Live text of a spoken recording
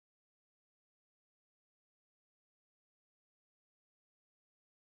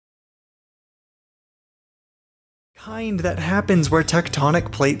Kind that happens where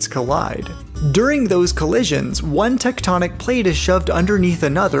tectonic plates collide. During those collisions, one tectonic plate is shoved underneath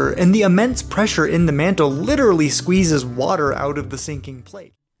another, and the immense pressure in the mantle literally squeezes water out of the sinking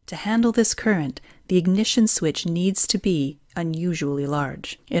plate. To handle this current, the ignition switch needs to be unusually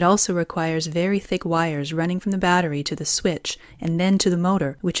large. It also requires very thick wires running from the battery to the switch and then to the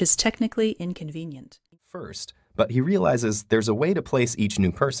motor, which is technically inconvenient. First, but he realizes there's a way to place each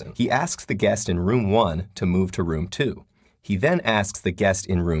new person. He asks the guest in room 1 to move to room 2. He then asks the guest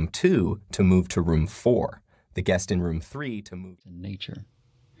in room 2 to move to room 4. The guest in room 3 to move in nature.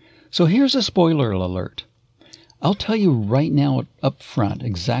 So here's a spoiler alert. I'll tell you right now up front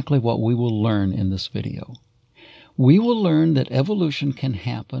exactly what we will learn in this video. We will learn that evolution can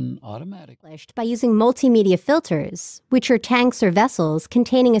happen automatically by using multimedia filters, which are tanks or vessels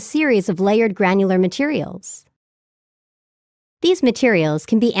containing a series of layered granular materials. These materials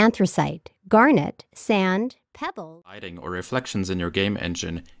can be anthracite, garnet, sand, pebbles. Lighting or reflections in your game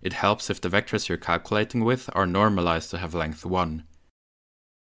engine, it helps if the vectors you're calculating with are normalized to have length 1.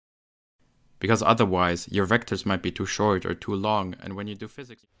 Because otherwise, your vectors might be too short or too long, and when you do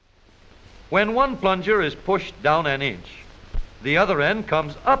physics... When one plunger is pushed down an inch, the other end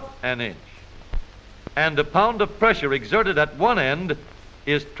comes up an inch, and a pound of pressure exerted at one end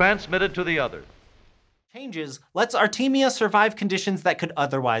is transmitted to the other. Changes lets Artemia survive conditions that could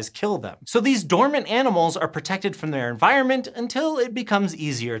otherwise kill them. So these dormant animals are protected from their environment until it becomes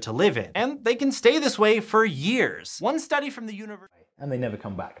easier to live in. And they can stay this way for years. One study from the university... And they never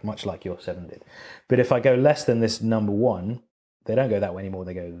come back, much like your 7 did. But if I go less than this number 1, they don't go that way anymore,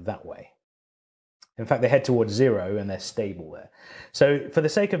 they go that way. In fact, they head towards 0 and they're stable there. So for the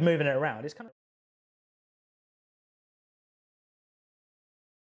sake of moving it around, it's kind of...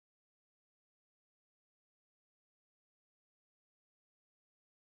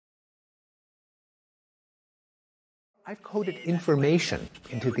 I've coded information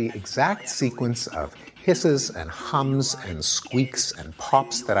into the exact sequence of hisses and hums and squeaks and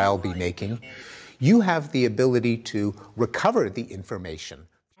pops that I'll be making. You have the ability to recover the information.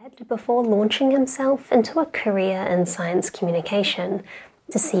 Before launching himself into a career in science communication,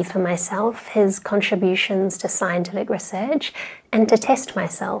 to see for myself his contributions to scientific research and to test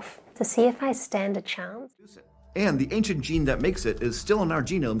myself to see if I stand a chance. And the ancient gene that makes it is still in our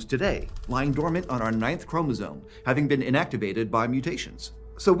genomes today, lying dormant on our 9th chromosome, having been inactivated by mutations.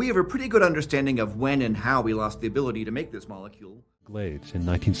 So we have a pretty good understanding of when and how we lost the ability to make this molecule. Glades in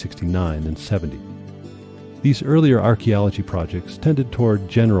 1969 and 70. These earlier archaeology projects tended toward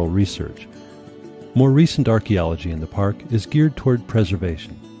general research. More recent archaeology in the park is geared toward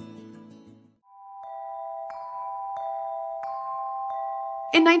preservation.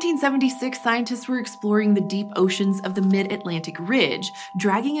 In 1976, scientists were exploring the deep oceans of the mid-Atlantic ridge,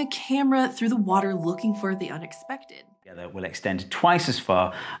 dragging a camera through the water looking for the unexpected. That will extend twice as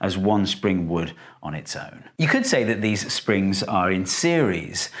far as one spring would on its own. You could say that these springs are in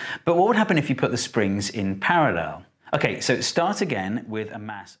series, but what would happen if you put the springs in parallel? Okay, so start again with a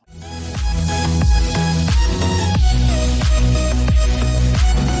mass.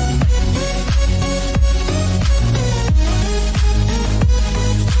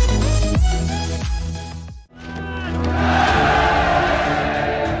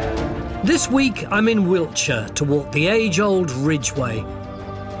 This week I'm in Wiltshire to walk the age-old Ridgeway.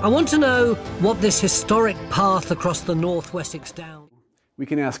 I want to know what this historic path across the North Wessex Downs... We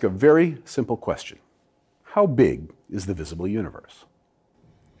can ask a very simple question. How big is the visible universe?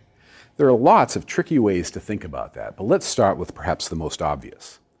 There are lots of tricky ways to think about that, but let's start with perhaps the most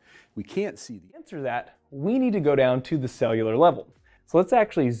obvious. We can't see the answer to that. We need to go down to the cellular level. So let's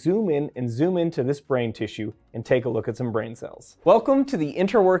actually zoom in and zoom into this brain tissue and take a look at some brain cells. Welcome to the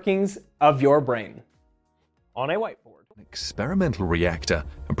interworkings of your brain on a whiteboard. An experimental reactor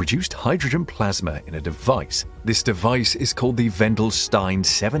and produced hydrogen plasma in a device. This device is called the Wendelstein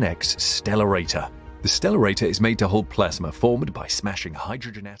 7X stellarator. The stellarator is made to hold plasma formed by smashing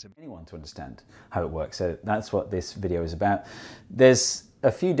hydrogen atoms. Anyone to understand how it works, so that's what this video is about. There's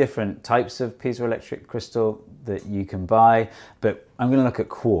a few different types of piezoelectric crystal that you can buy, but I'm going to look at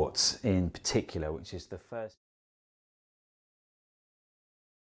quartz in particular, which is the first.